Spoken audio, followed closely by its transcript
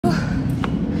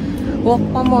Walk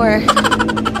pa more.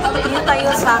 Dito tayo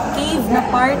sa cave na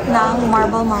part ng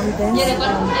Marble Mountains.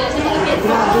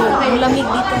 Grabe, ang lamig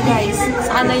dito guys.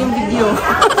 Saan na yung video?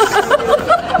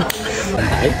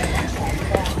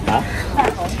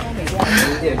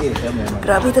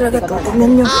 Grabe talaga to.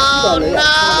 Tignan nyo. Oh no!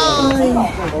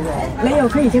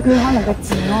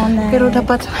 Pero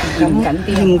dapat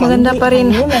maganda pa rin.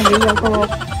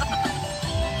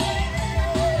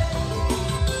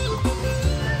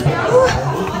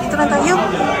 Dito na tayo.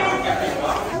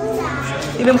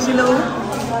 Tignan mo sila oh.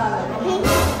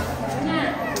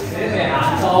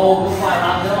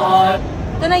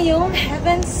 Ito na yung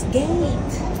Heaven's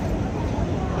Gate.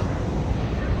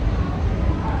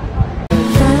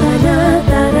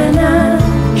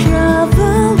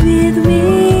 Travel with me.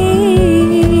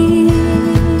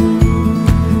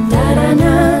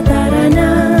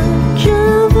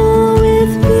 Travel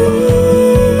with me.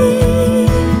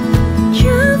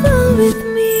 Travel with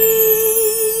me.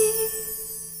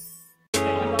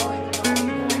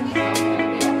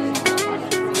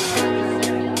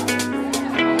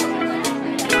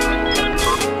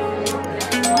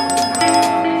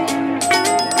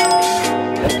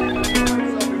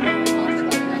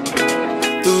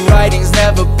 Writing's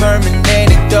never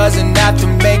permanent, it doesn't have to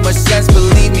make much sense.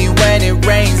 Believe me, when it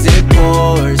rains, it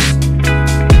pours.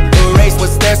 Erase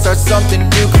what's there, start something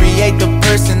new. Create the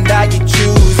person that you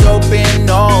choose. Open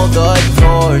all the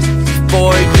doors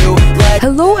for you.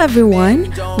 Hello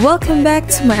everyone! Welcome back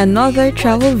to my another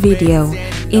travel video.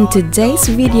 In today's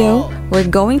video, we're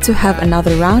going to have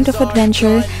another round of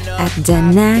adventure at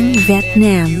Danang,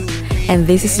 Vietnam. And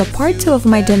this is the part 2 of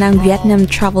my Danang, Vietnam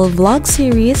travel vlog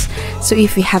series. So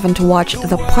if you haven't watched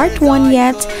the part 1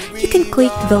 yet, you can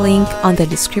click the link on the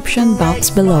description box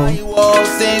below.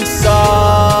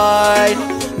 Inside,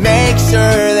 make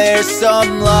sure there's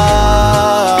some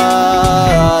light.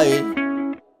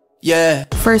 Yeah.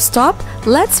 First up,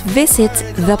 let's visit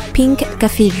the Pink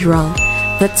Cathedral.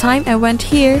 The time I went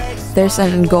here, there's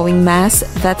an ongoing mass.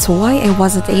 That's why I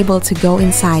wasn't able to go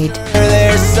inside.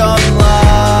 There's some light.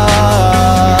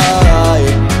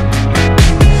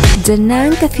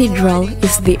 Danang Cathedral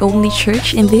is the only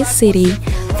church in this city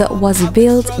that was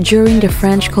built during the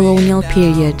French colonial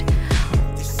period.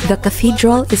 The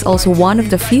cathedral is also one of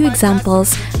the few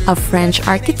examples of French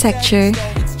architecture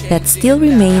that still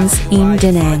remains in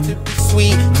Danang.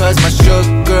 Sweet, cause my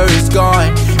sugar is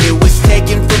gone. It was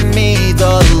taken from me.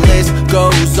 The list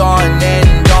goes on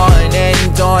and on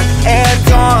and on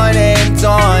and on and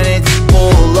on. It's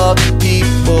full of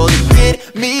people that did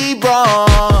me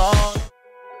wrong.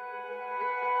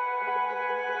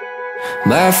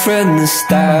 My friend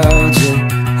nostalgia,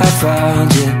 I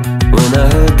found you when I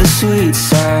heard the sweet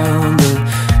sound of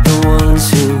the ones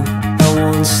who I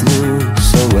once knew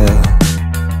so well.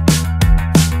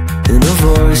 In a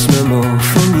voice memo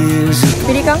from years ago.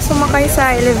 Pwede kang sumakay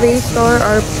sa elevator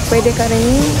or pwede ka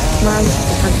rin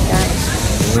maghagdan.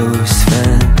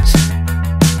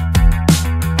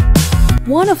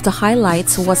 One of the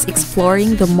highlights was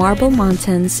exploring the Marble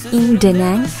Mountains in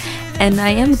Danang, and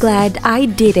I am glad I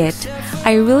did it.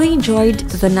 I really enjoyed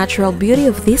the natural beauty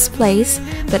of this place,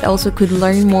 but also could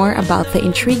learn more about the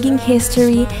intriguing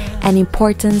history and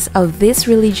importance of this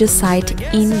religious site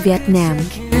in Vietnam.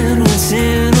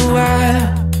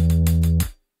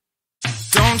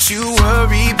 Don't you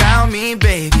worry about me,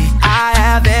 baby. I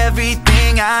have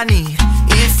everything I need.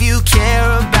 If you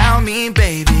care about me,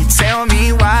 baby, tell me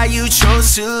why you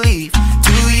chose to leave.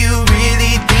 Do you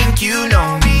really think you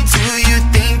know me? Do you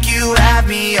think you have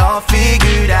me all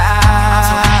figured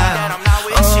out?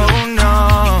 Oh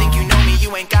no. You think you know me,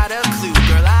 you ain't got a clue,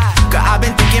 girl. I've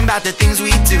been thinking about the things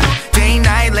we do. Day,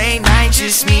 night, late night,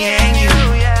 just me and you.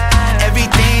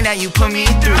 Everything that you put me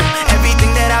through,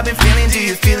 everything that I've been feeling, do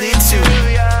you feel it too?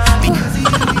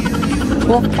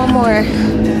 Walk pa more.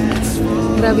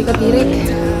 Grabe ka tirik.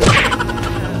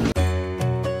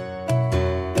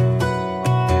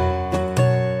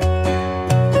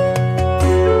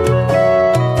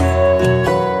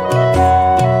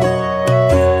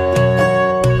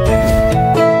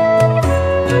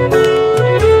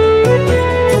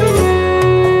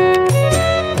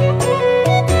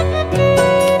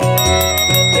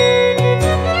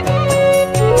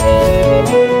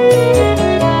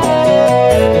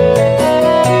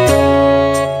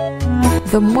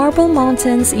 The Marble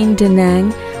Mountains in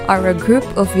Danang are a group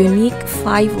of unique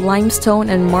 5 limestone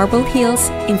and marble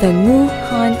hills in the Ngu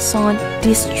Han Son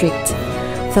district.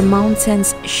 The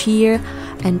mountain's sheer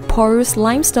and porous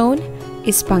limestone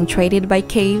is punctuated by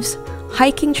caves,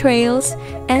 hiking trails,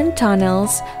 and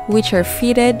tunnels which are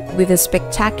fitted with the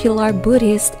spectacular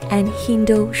Buddhist and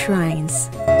Hindu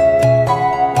shrines.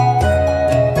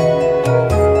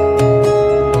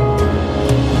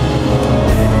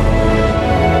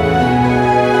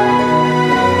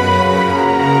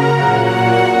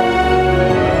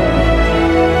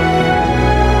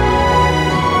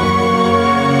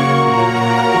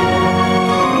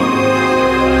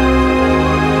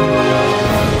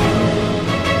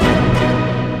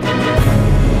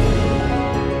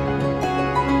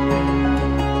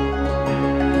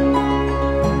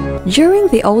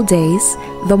 During the old days,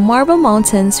 the Marble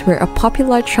Mountains were a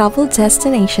popular travel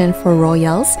destination for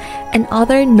royals and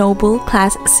other noble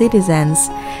class citizens.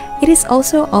 It is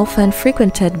also often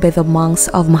frequented by the monks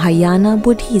of Mahayana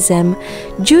Buddhism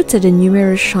due to the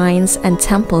numerous shrines and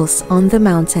temples on the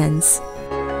mountains.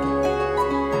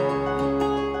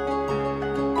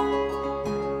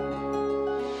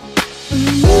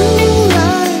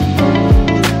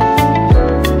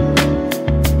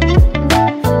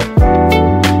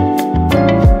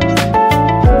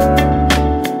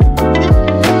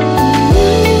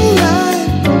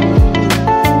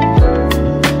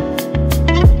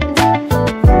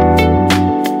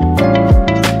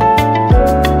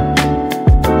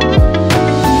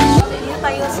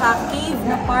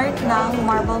 Ng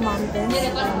Marble Mountains.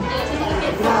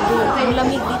 Grabe, ang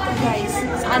lamig dito guys.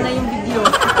 Saan na yung video?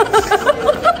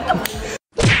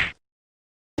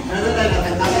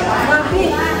 Grabe,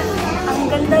 ang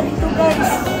ganda dito guys.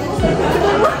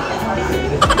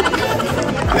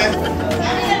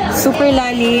 Super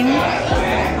lalim.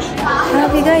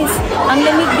 Grabe guys, ang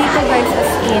lamig dito guys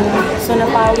as in. So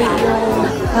napawi yung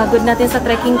pagod natin sa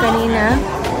trekking kanina.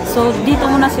 So dito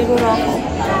muna siguro ako.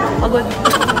 Pagod.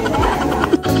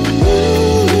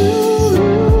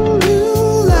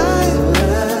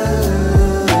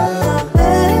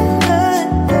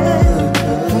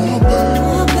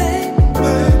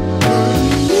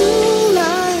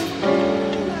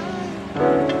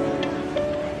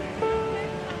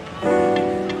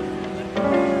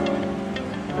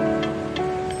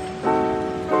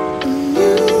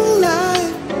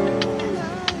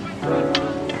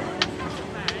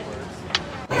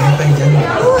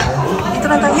 Dito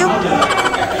na tayo.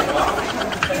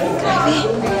 Grabe.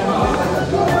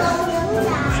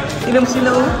 Ilong sila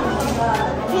oh.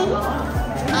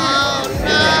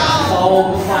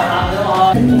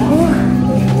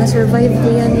 Na-survive ko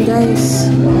yan guys.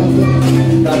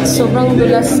 Sobrang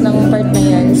dulas ng part na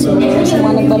yan. So, sa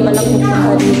mga nagbabalakot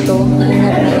pa dito,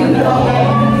 ingat na yan.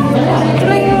 Ito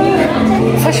lang yung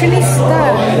fashionista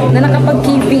na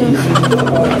nakapag-keeping.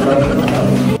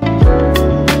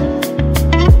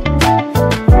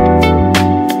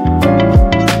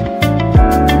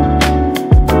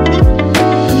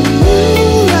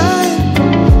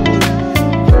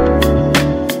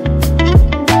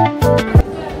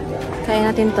 Kaya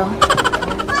natin to.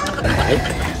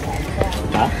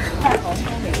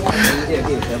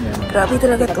 Grabe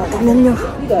talaga to. Tignan nyo.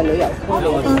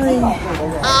 Ay.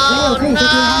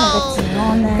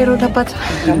 Pero dapat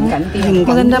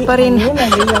maganda pa rin.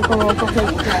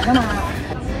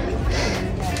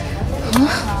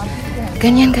 Oh,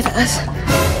 ganyan kataas.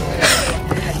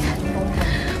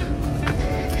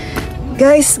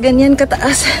 Guys, ganyan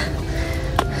kataas.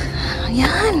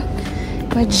 Ayan.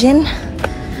 Imagine.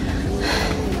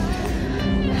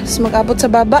 Tapos mag-abot sa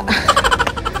baba.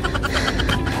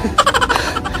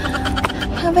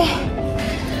 Sabi,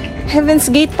 Heaven's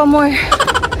Gate pa more.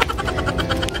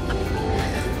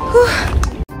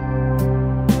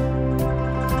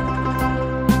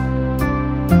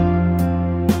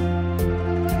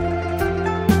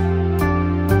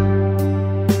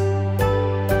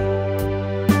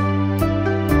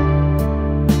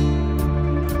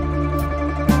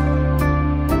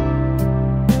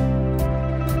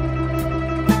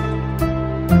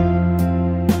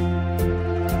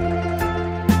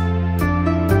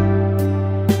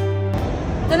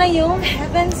 Ito na yung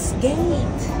Heaven's Gate.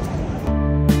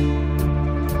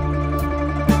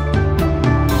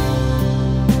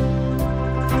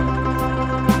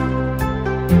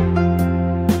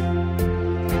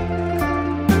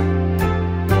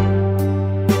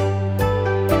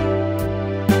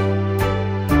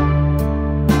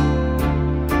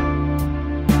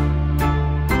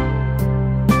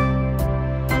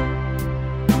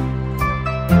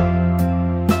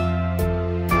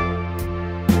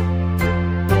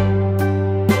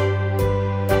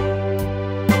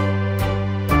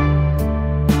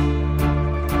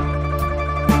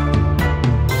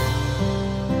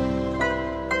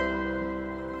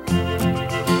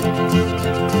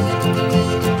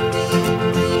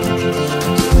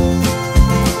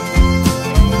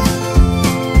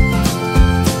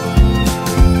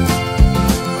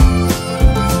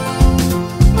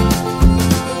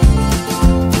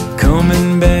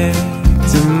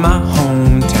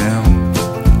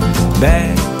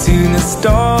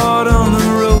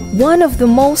 One of the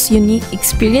most unique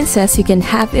experiences you can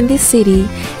have in this city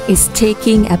is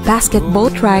taking a basket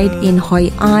boat ride in Hoi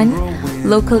An,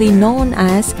 locally known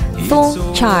as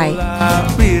Thong Chai.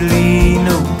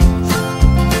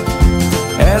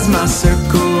 As my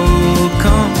circle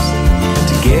comes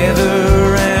together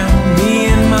around me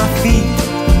and my feet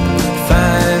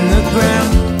find the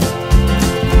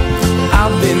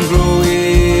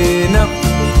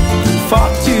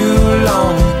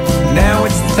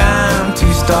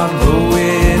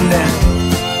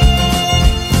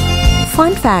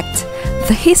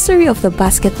history of the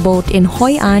basket boat in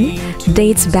Hoi An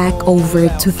dates back over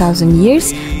 2,000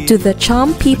 years to the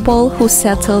Cham people who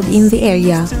settled in the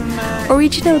area.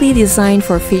 Originally designed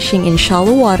for fishing in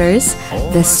shallow waters,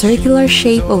 the circular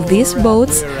shape of these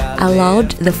boats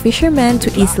allowed the fishermen to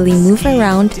easily move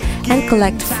around and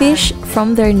collect fish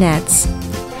from their nets.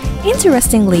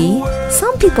 Interestingly,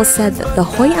 some people said that the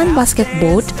Hoi An basket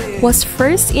boat was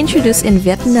first introduced in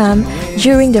Vietnam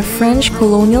during the French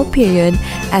colonial period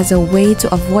as a way to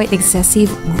avoid excessive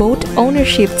boat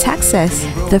ownership taxes.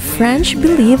 The French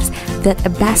believed that a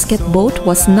basket boat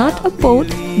was not a boat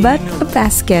but a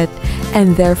basket,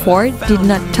 and therefore did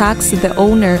not tax the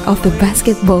owner of the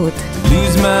basket boat.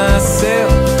 Lose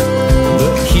myself,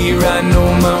 but here I know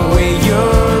my way,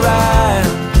 you're right.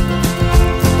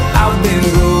 I've been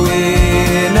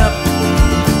growing up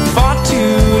for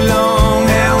too long,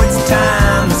 now it's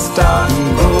time to start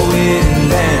growing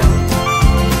down.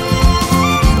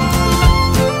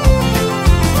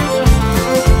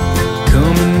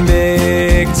 Coming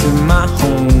back to my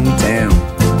hometown,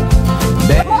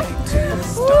 back to the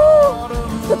start of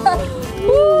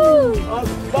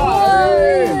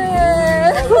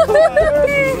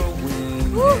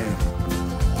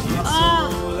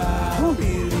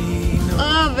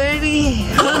Very.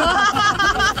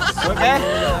 Okay?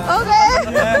 Okay.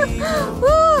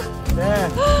 Yeah.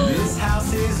 This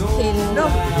house is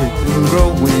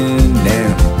growing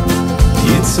down.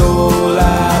 It's all I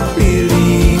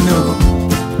really know.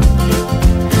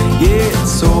 Yeah,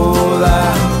 it's all I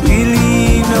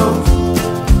really know.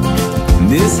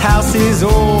 This house is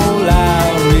all I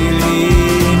really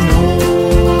know.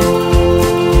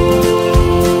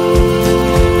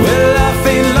 Well, life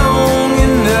ain't long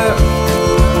enough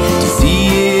to see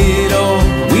it all.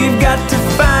 We've got to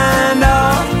find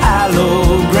our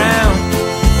hallowed ground.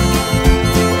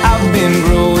 I've been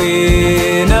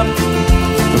growing up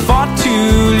for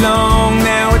too long,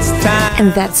 now it's time.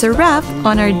 And that's a wrap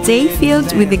on our day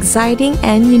filled with exciting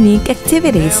and unique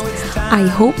activities. I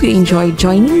hope you enjoyed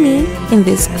joining me in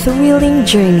this thrilling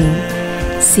journey.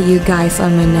 See you guys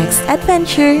on my next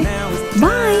adventure.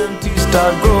 Bye! To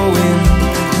start growing.